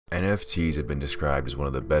NFTs have been described as one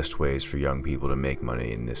of the best ways for young people to make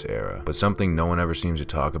money in this era, but something no one ever seems to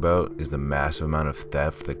talk about is the massive amount of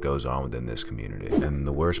theft that goes on within this community. And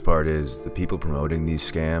the worst part is the people promoting these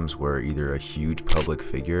scams were either a huge public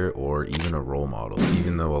figure or even a role model.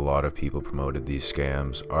 Even though a lot of people promoted these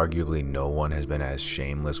scams, arguably no one has been as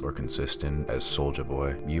shameless or consistent as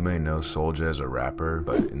SouljaBoy. You may know Soulja as a rapper,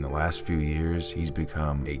 but in the last few years he's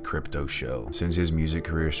become a crypto shill. Since his music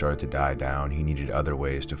career started to die down, he needed other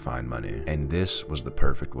ways to find money, and this was the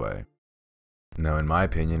perfect way. Now, in my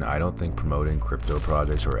opinion, I don't think promoting crypto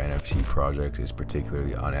projects or NFT projects is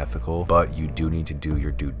particularly unethical, but you do need to do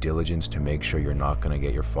your due diligence to make sure you're not going to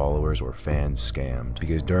get your followers or fans scammed.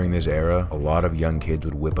 Because during this era, a lot of young kids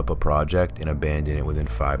would whip up a project and abandon it within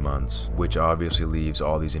 5 months, which obviously leaves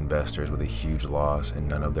all these investors with a huge loss and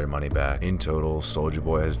none of their money back. In total,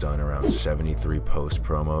 SouljaBoy has done around 73 post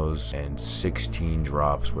promos and 16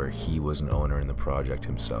 drops where he was an owner in the project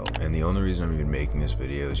himself. And the only reason I'm even making this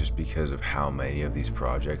video is just because of how many of these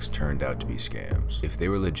projects turned out to be scams. If they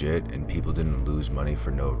were legit and people didn't lose money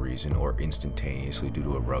for no reason or instantaneously due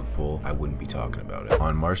to a rug pull, I wouldn't be talking about it.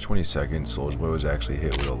 On March 22nd, SouljaBoy was actually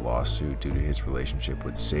hit with a lawsuit due to his relationship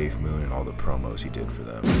with SafeMoon and all the promos he did for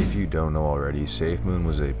them. If you don't know already, SafeMoon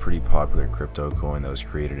was a pretty popular crypto coin that was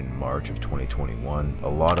created in March of 2021. A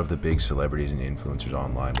lot of the big celebrities and influencers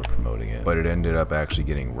online were promoting it, but it ended up actually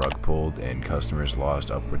getting rug pulled and customers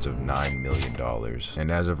lost upwards of $9 million.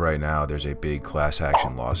 And as of right now, there's a big class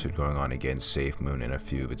action lawsuit going on against SafeMoon and a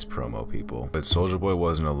few of its promo people. But SouljaBoy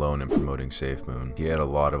wasn't alone in promoting SafeMoon. He had a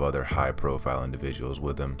lot of other high profile individuals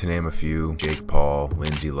with him. To name a few, Jake Paul,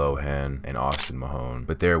 Lindsay Lohan, and Austin Mahone.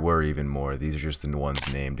 But there were even more. These are just the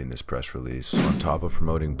ones named in this press release. On top of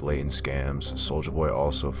promoting blatant scams, SouljaBoy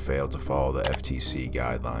also failed to follow the FTC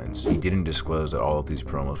guidelines. He didn't disclose that all of these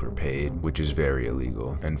promos were paid, which is very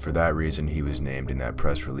illegal. And for that reason, he was named in that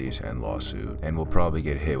press release and lawsuit, and will probably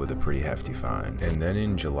get hit with a pretty hefty fine. And then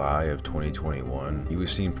in July of 2021, he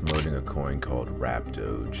was seen promoting a coin called Rap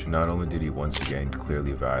Doge. Not only did he once again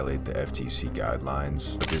clearly violate the FTC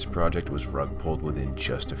guidelines, but this project was rug pulled within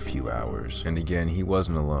just a few hours. And again, he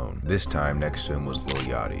wasn't alone. This time next to him was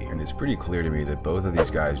Lil Yachty. And it's pretty clear to me that both of these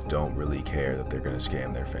guys don't really care that they're gonna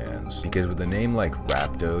scam their fans. Because with a name like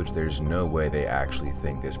Rap Doge, there's no way they actually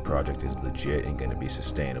think this project is legit and gonna be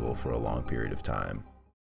sustainable for a long period of time.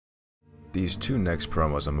 These two next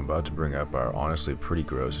promos I'm about to bring up are honestly pretty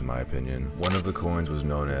gross in my opinion. One of the coins was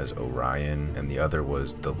known as Orion and the other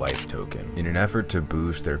was the Life Token. In an effort to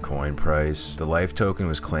boost their coin price, the Life Token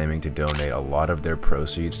was claiming to donate a lot of their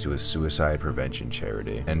proceeds to a suicide prevention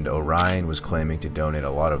charity, and Orion was claiming to donate a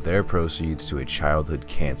lot of their proceeds to a childhood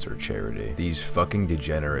cancer charity. These fucking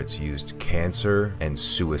degenerates used cancer and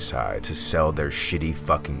suicide to sell their shitty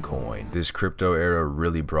fucking coin. This crypto era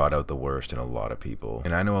really brought out the worst in a lot of people,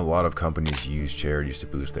 and I know a lot of companies use charities to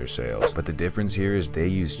boost their sales, but the difference here is they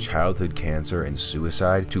use childhood cancer and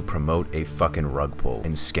suicide to promote a fucking rug pull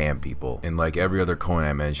and scam people. And like every other coin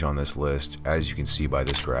I mentioned on this list, as you can see by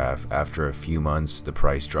this graph, after a few months the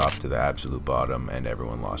price dropped to the absolute bottom and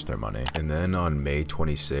everyone lost their money. And then on May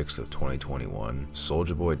 26th of 2021,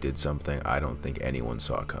 SouljaBoy did something I don't think anyone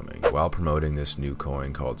saw coming. While promoting this new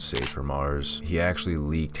coin called Safer Mars, he actually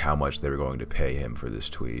leaked how much they were going to pay him for this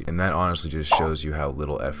tweet, and that honestly just shows you how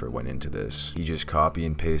little effort went into this. He just copy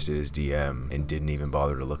and pasted his DM and didn't even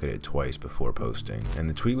bother to look at it twice before posting. And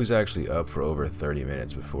the tweet was actually up for over 30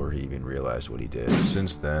 minutes before he even realized what he did.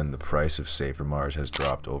 Since then, the price of Safer Mars has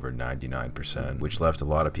dropped over 99%, which left a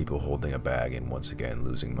lot of people holding a bag and once again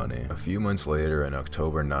losing money. A few months later, on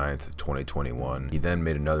October 9th of 2021, he then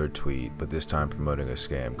made another tweet, but this time promoting a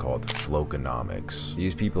scam called Flokenomics.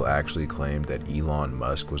 These people actually claimed that Elon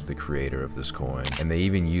Musk was the creator of this coin, and they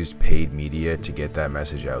even used paid media to get that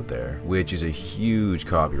message out there, which is a huge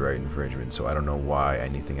copyright infringement, so I don't know why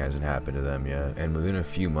anything hasn't happened to them yet. And within a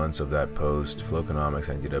few months of that post, Flokenomics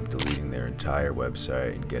ended up deleting their entire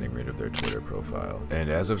website and getting rid of their Twitter profile. And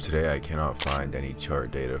as of today, I cannot find any chart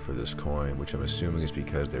data for this coin, which I'm assuming is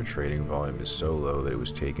because their trading volume is so low that it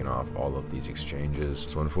was taken off all of these exchanges.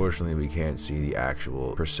 So unfortunately, we can't see the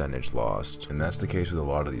actual percentage lost. And that's the case with a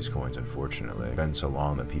lot of these coins, unfortunately. It's been so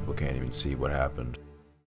long that people can't even see what happened.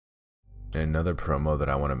 And another promo that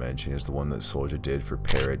I want to mention is the one that Soulja did for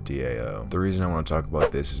Parrot DAO. The reason I want to talk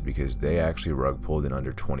about this is because they actually rug pulled in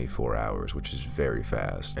under 24 hours, which is very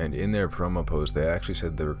fast. And in their promo post, they actually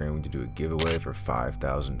said they were going to do a giveaway for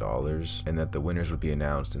 $5,000 and that the winners would be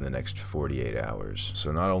announced in the next 48 hours.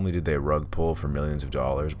 So not only did they rug pull for millions of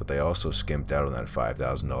dollars, but they also skimped out on that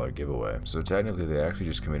 $5,000 giveaway. So technically they actually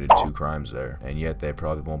just committed 2 crimes there, and yet they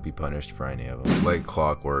probably won't be punished for any of them. Like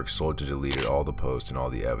clockwork, Soulja deleted all the posts and all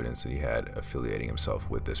the evidence that he had had affiliating himself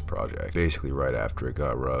with this project, basically right after it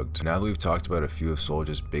got rugged. Now that we've talked about a few of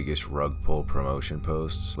Soulja's biggest rug pull promotion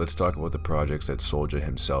posts, let's talk about the projects that Soulja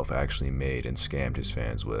himself actually made and scammed his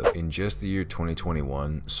fans with. In just the year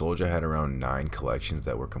 2021, Soulja had around 9 collections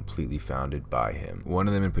that were completely founded by him. One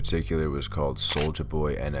of them in particular was called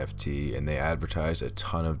SouljaBoy NFT, and they advertised a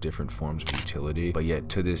ton of different forms of utility, but yet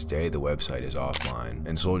to this day the website is offline,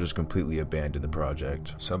 and Soulja's completely abandoned the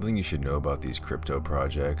project. Something you should know about these crypto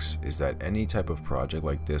projects is that any type of project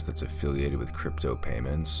like this that's affiliated with crypto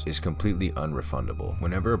payments is completely unrefundable.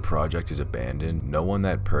 Whenever a project is abandoned, no one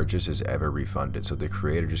that purchased is ever refunded, so the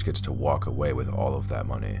creator just gets to walk away with all of that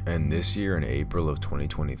money. And this year in April of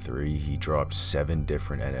 2023, he dropped 7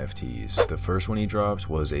 different NFTs. The first one he dropped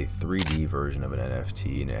was a 3D version of an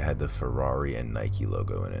NFT, and it had the Ferrari and Nike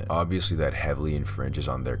logo in it. Obviously that heavily infringes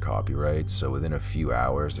on their copyrights, so within a few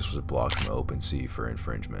hours this was blocked from OpenSea for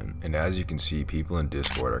infringement. And as you can see, people in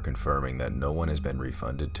Discord are confirming that no one has been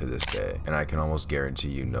refunded to this day, and I can almost guarantee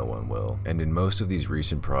you no one will. And in most of these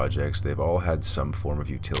recent projects, they've all had some form of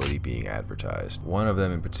utility being advertised. One of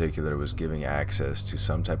them in particular was giving access to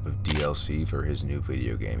some type of DLC for his new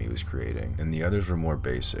video game he was creating, and the others were more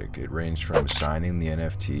basic. It ranged from signing the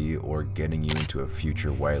NFT or getting you into a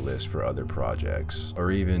future whitelist for other projects,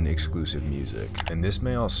 or even exclusive music. And this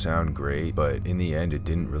may all sound great, but in the end it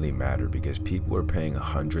didn't really matter because people were paying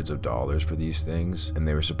hundreds of dollars for these things, and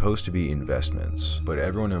they were supposed to be investments, but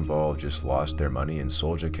everyone involved just lost their money, and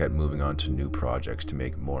Soulja kept moving on to new projects to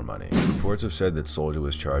make more money. Reports have said that Soulja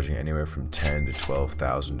was charging anywhere from $10,000 to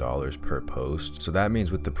 $12,000 per post, so that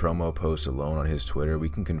means with the promo post alone on his Twitter, we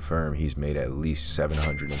can confirm he's made at least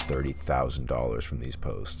 $730,000 from these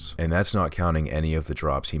posts. And that's not counting any of the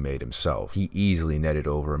drops he made himself. He easily netted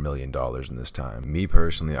over $1 million in this time. Me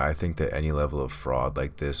personally, I think that any level of fraud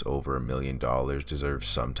like this over $1 million deserves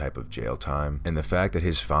some type of jail time, and the fact that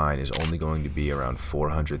his fine is only going to be around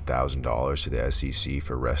 $400,000 to the SEC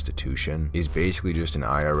for restitution is basically just an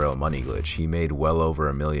IRL money glitch. He made well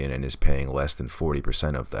over $1 million and is paying less than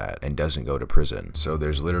 40% of that and doesn't go to prison, so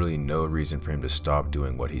there's literally no reason for him to stop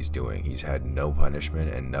doing what he's doing. He's had no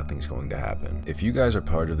punishment and nothing's going to happen. If you guys are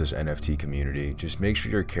part of this NFT community, just make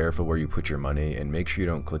sure you're careful where you put your money and make sure you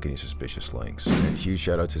don't click any suspicious links. And huge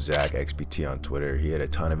shout out to Zach XBT on Twitter. He had a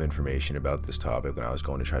ton of information about this topic when I was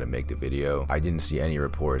going to try to make the video. I didn't see any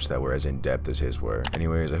reports that were as in depth as his were.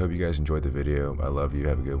 Anyways, I hope you guys enjoyed the video. I love you.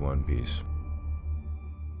 Have a good one. Peace.